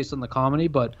this based on the comedy,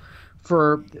 but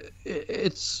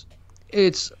it's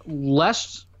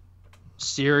less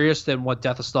serious than what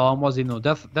Death of Stalin was, even though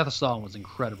Death of Stalin was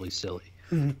incredibly silly.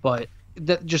 But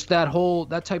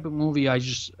that type of movie,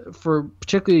 for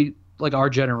particularly like our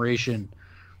generation,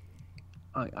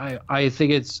 I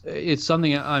think it's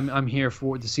something I'm here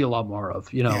for to see a lot more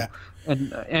of, you know. Yeah.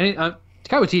 And Taika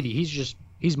Waititi,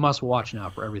 he's must watch now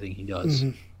for everything he does.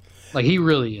 Like he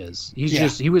really is.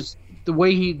 He was the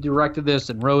way he directed this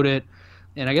and wrote it,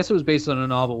 and I guess it was based on a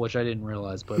novel, which I didn't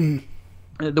realize, but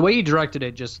the way he directed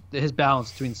it, just his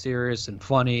balance between serious and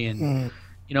funny, and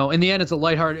you know, in the end, it's a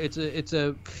lighthearted, it's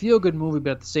a feel good movie,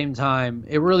 but at the same time,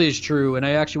 it really is true. And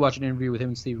I actually watched an interview with him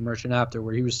and Stephen Merchant after,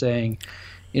 where he was saying,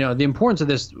 you know, the importance of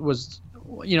this was,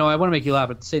 you know, I want to make you laugh,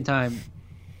 but at the same time,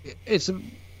 it's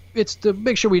to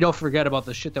make sure we don't forget about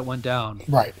the shit that went down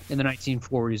in the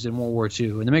 1940s and World War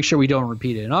II, and to make sure we don't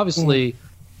repeat it. And obviously,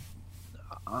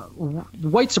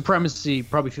 white supremacy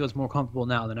probably feels more comfortable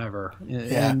now than ever,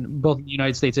 in both the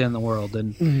United States and the world.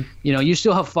 And you know, you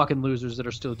still have fucking losers that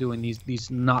are still doing this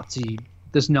Nazi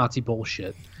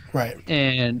bullshit. Right.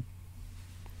 And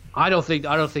I don't think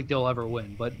they'll ever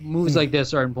win. But movies like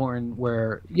this are important.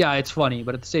 Where it's funny,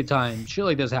 but at the same time, shit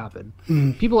like this happen.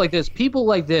 People like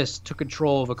this took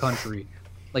control of a country,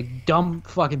 like dumb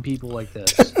fucking people like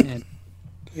this. And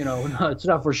you know, it's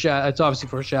obviously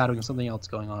foreshadowing something else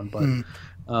going on. But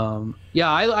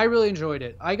I really enjoyed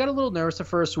it. I got a little nervous at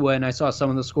first when I saw some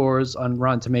of the scores on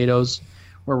Rotten Tomatoes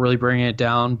were really bringing it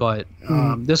down. But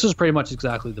this was pretty much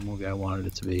exactly the movie I wanted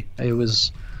it to be. It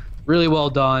was really well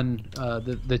done.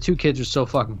 The two kids are so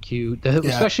fucking cute,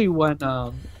 especially when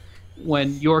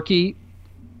Yorkie,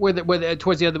 where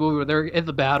towards the end of the movie where they're in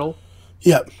the battle.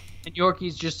 Yep. And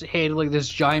Yorkie's just handling this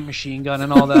giant machine gun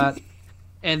and all that.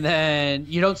 And then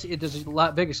you don't see there's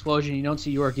a big explosion. You don't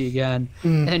see Yorkie again.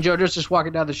 And then JoJo's just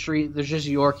walking down the street. There's just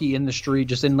Yorkie in the street,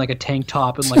 just in like a tank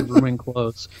top and like ruined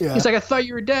clothes. He's like, I thought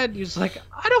you were dead. He's like,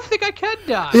 I don't think I can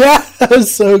die. Yeah, that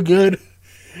was so good.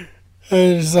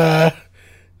 I'm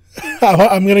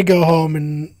gonna go home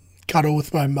and cuddle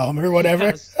with my mom or whatever.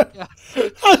 Yes, yeah.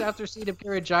 Just after seeing him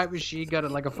carry a giant machine gun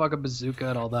and like a fucking bazooka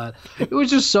and all that, it was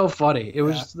just so funny. It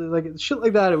was just like shit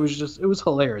like that. It was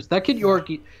hilarious. That kid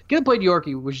Yorkie, kid that played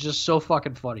Yorkie, was just so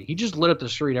fucking funny. He just lit up the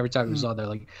street every time he was on there.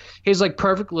 Like his like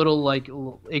perfect little like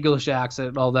English accent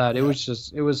and all that. It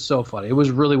was so funny. It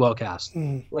was really well cast.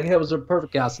 Like it was a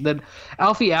perfect cast. And then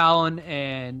Alfie Allen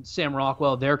and Sam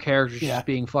Rockwell, their characters just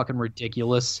being fucking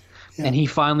ridiculous. Yeah. And he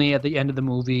finally at the end of the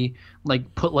movie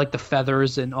like put like the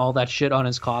feathers and all that shit on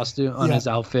his costume, on his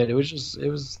outfit. It was just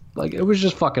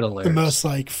fucking hilarious. The most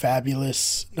like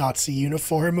fabulous Nazi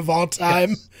uniform of all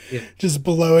time, just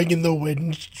blowing in the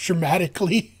wind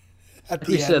dramatically at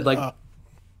the end. He said like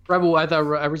Rebel. I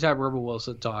thought every time Rebel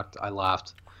Wilson talked, I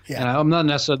laughed. Yeah. And I'm not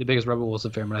necessarily the biggest Rebel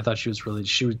Wilson fan, but I thought she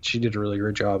did a really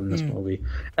great job in this movie.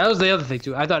 That was the other thing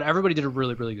too. I thought everybody did a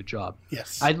really, really good job.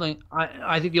 Yes. I think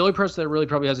the only person that really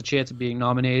probably has a chance of being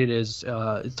nominated is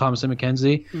Thomasin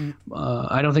McKenzie.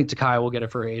 I don't think Takai will get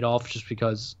it for Adolf just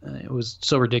because it was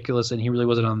so ridiculous and he really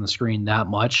wasn't on the screen that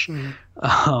much.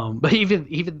 But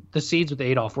even the scenes with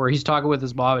Adolf where he's talking with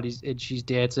his mom and she's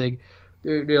dancing.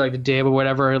 They're like the dam or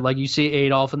whatever. Like you see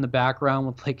Adolf in the background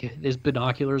with like his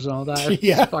binoculars and all that.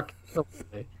 Yeah. Fucking so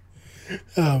funny.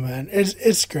 Oh man,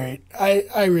 it's great.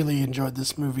 I really enjoyed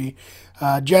this movie.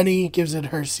 Jenny gives it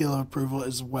her seal of approval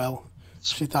as well.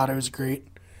 She thought it was great.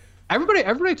 Everybody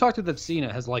I talked to that's seen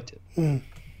it has liked it.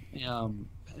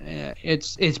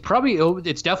 It's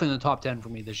definitely in the top 10 for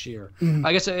me this year.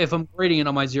 I guess if I'm rating it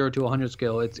on my 0 to 100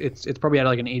 scale, it's probably at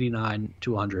like an 89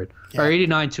 to 100 or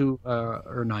 89 to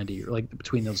or 90, like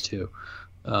between those two.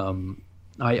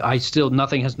 I still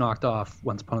nothing has knocked off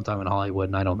Once Upon a Time in Hollywood,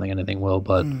 and I don't think anything will.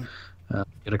 But got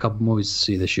a couple movies to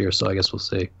see this year, so I guess we'll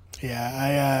see.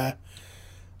 Yeah,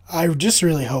 I just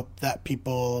really hope that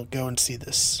people go and see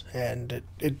this, and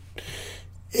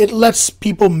it lets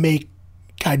people make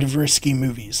kind of risky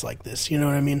movies like this, you know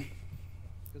what I mean?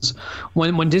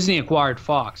 When Disney acquired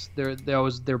Fox, there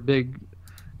was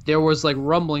like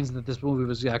rumblings that this movie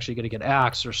was actually going to get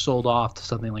axed or sold off to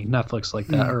something like Netflix like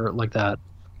that or like that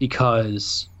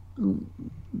because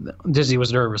Disney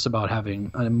was nervous about having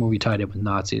a movie tied in with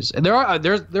Nazis. And there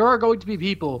are going to be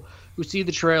people who see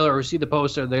the trailer or see the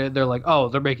poster, they're like, oh,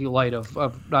 they're making light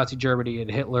of Nazi Germany and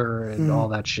Hitler and all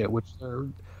that shit, which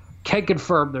can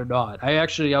confirm they're not.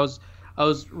 I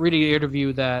was reading an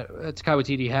interview that Taika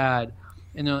Waititi had,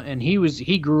 and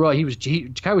Taika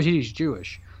Waititi's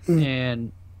Jewish,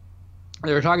 and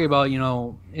they were talking about,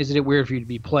 isn't it weird for you to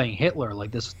be playing Hitler,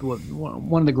 like this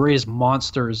one of the greatest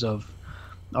monsters of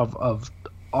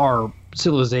our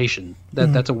civilization.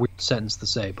 That's a weird sentence to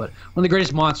say, but one of the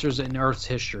greatest monsters in Earth's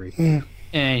history.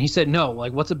 And he said, no,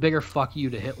 like what's a bigger fuck you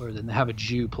to Hitler than to have a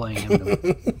Jew playing him?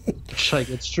 Like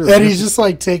it's true. And he's just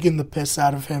like taking the piss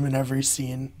out of him in every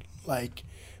scene. Like,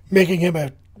 making him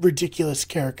a ridiculous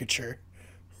caricature,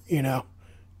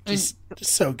 just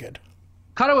so good.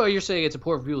 Kind of what you're saying, it's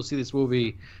important for people to see this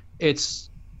movie. It's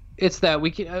that we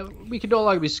can no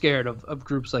longer be scared of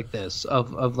groups like this,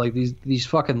 of like these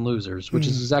fucking losers, which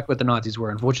is exactly what the Nazis were.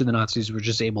 Unfortunately, the Nazis were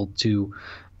just able to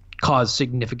cause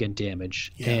significant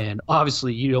damage, and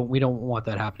obviously we don't want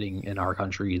that happening in our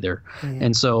country either.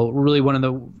 And so really one of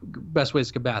the best ways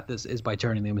to combat this is by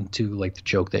turning them into like the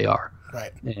joke they are.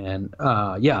 Right. And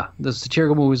the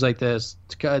satirical movies like this,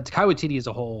 Taika Waititi as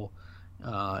a whole,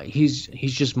 he's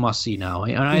just must see now.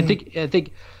 And I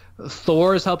think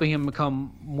Thor is helping him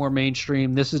become more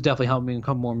mainstream. This is definitely helping him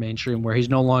become more mainstream, where he's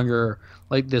no longer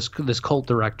like this cult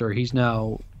director. He's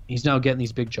now getting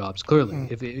these big jobs. Clearly,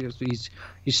 if he's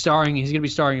starring, he's going to be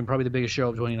starring in probably the biggest show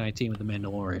of 2019 with The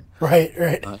Mandalorian.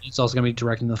 Right. He's also going to be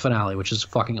directing the finale, which is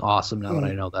fucking awesome now that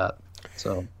I know that.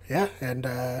 So yeah, and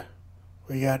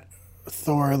we got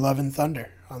Thor: Love and Thunder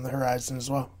on the horizon as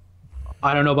well.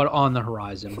 I don't know about on the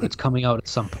horizon, but it's coming out at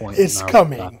some point. It's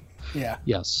coming. Yeah.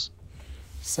 Yes.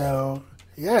 So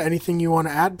yeah, anything you want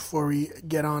to add before we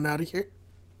get on out of here?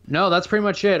 No, that's pretty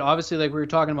much it. Obviously, like we were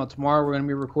talking about, tomorrow we're going to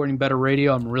be recording Better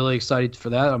Radio. I'm really excited for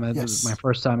that. This is my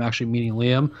first time actually meeting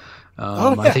Liam.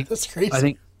 I think that's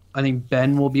crazy. I think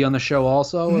Ben will be on the show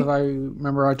also, if I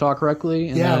remember I talk correctly.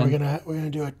 And we're gonna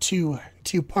do a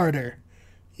two-parter.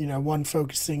 One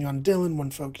focusing on Dylan, one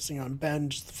focusing on Ben.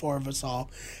 Just the four of us all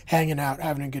hanging out,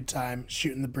 having a good time,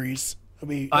 shooting the breeze. It'll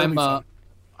be fun.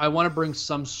 I want to bring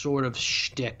some sort of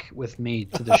shtick with me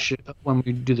to the show when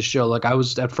we do the show. Like I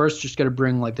was at first just gonna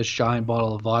bring like this giant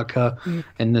bottle of vodka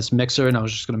and this mixer, and I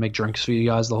was just gonna make drinks for you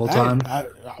guys the whole time.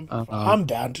 I'm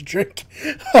down to drink.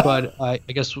 But I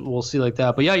guess we'll see like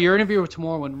that. But yeah, your interview with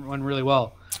tomorrow went really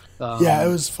well. Yeah, it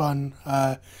was fun.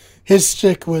 His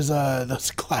shtick was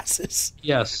those glasses.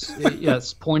 Yes,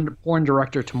 porn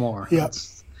director Tamor. Yeah.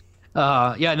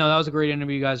 Yeah, no, that was a great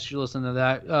interview. You guys should listen to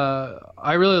that.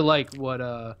 I really like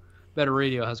what Better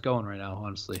Radio has going right now.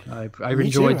 Honestly, I've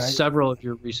enjoyed several of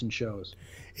your recent shows.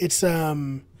 It's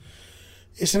an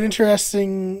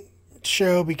interesting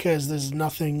show because there's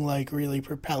nothing like really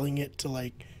propelling it to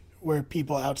like where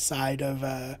people outside of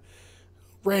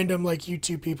random like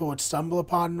YouTube people would stumble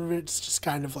upon it. It's just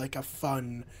kind of like a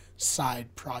fun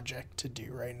side project to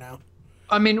do right now.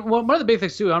 I mean, one of the big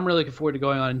things too, I'm really looking forward to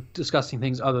going on and discussing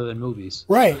things other than movies.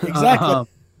 Right, exactly.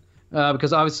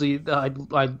 Because obviously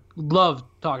I love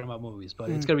talking about movies, but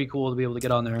it's going to be cool to be able to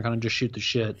get on there and kind of just shoot the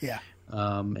shit. Yeah.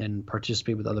 And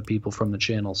participate with other people from the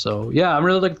channel. So yeah, I'm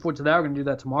really looking forward to that. We're going to do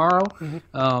that tomorrow.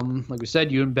 Like we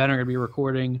said, you and Ben are going to be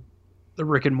recording the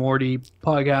Rick and Morty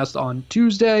podcast on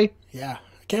Tuesday. Yeah.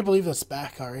 I can't believe that's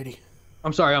back already.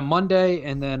 I'm sorry, on Monday,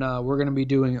 and then we're going to be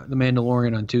doing The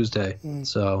Mandalorian on Tuesday.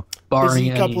 So,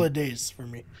 barring a couple of days for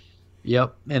me.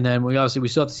 Yep, and then we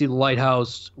still have to see The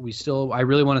Lighthouse. I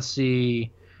really want to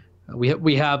see.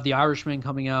 We have The Irishman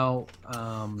coming out.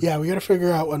 Yeah, we got to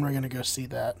figure out when we're going to go see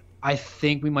that. I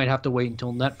think we might have to wait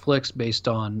until Netflix, based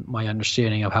on my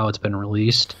understanding of how it's been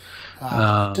released.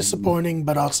 Disappointing,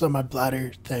 but also my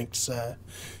bladder thanks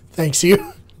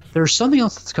you. There's something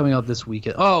else that's coming out this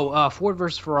weekend. Ford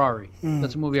vs. Ferrari.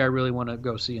 That's a movie I really want to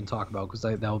go see and talk about because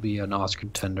that will be an Oscar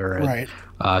contender. And,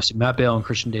 right. So Matt Bale and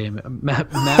Christian Damon.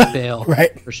 Matt Bale.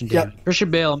 Right. Christian Damon. Yep.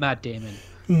 Christian Bale and Matt Damon.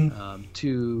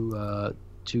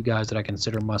 Two guys that I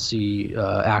consider must-see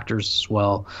actors as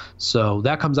well. So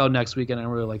that comes out next weekend. I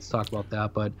really like to talk about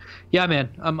that. But yeah, man,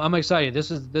 I'm excited.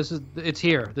 It's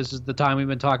here. This is the time we've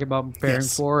been talking about preparing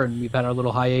for, and we've had our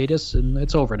little hiatus, and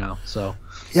it's over now. So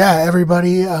yeah,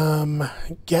 everybody,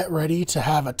 get ready to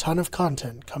have a ton of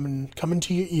content coming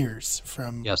to your ears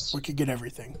from Wicked Get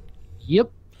Everything.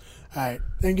 Yep. All right.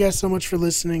 Thank you guys so much for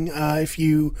listening. If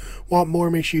you want more,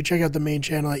 make sure you check out the main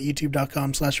channel at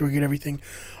youtube.com/WickedEverything,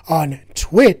 on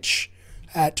Twitch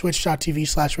at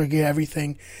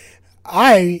twitch.tv/WickedEverything.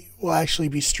 I will actually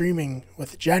be streaming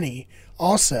with Jenny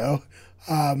also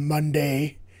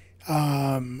Monday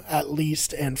at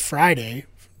least, and Friday,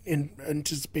 in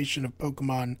anticipation of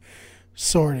Pokemon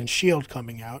Sword and Shield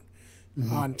coming out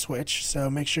on Twitch. So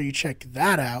make sure you check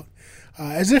that out.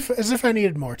 As if I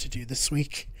needed more to do this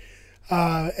week.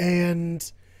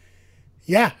 And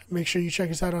yeah, make sure you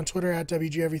check us out on Twitter at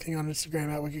WG Everything, on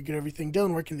Instagram at Wicked Get Everything.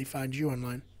 Dylan, where can they find you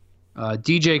online?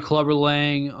 DJ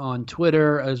Clubberlang on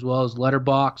Twitter, as well as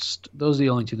Letterboxd. Those are the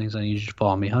only two things I need you to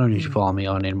follow me. I don't need you to follow me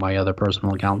on any of my other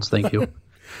personal accounts. Thank you.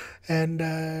 And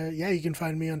yeah, you can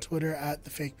find me on Twitter at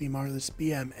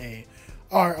TheFakeBMarlis,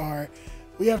 BMARR.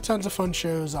 We have tons of fun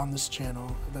shows on this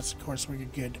channel. That's, of course,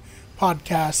 Wicked Good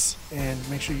Podcasts. And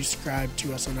make sure you subscribe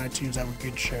to us on iTunes at Wicked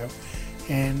Good Show.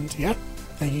 And yeah,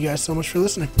 thank you guys so much for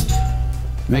listening.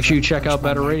 Make sure you check out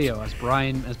Better Radio as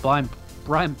Brian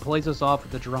plays us off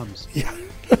with the drums. Yeah.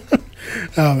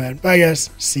 Oh man. Bye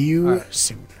guys. See you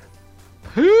soon.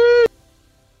 Peace.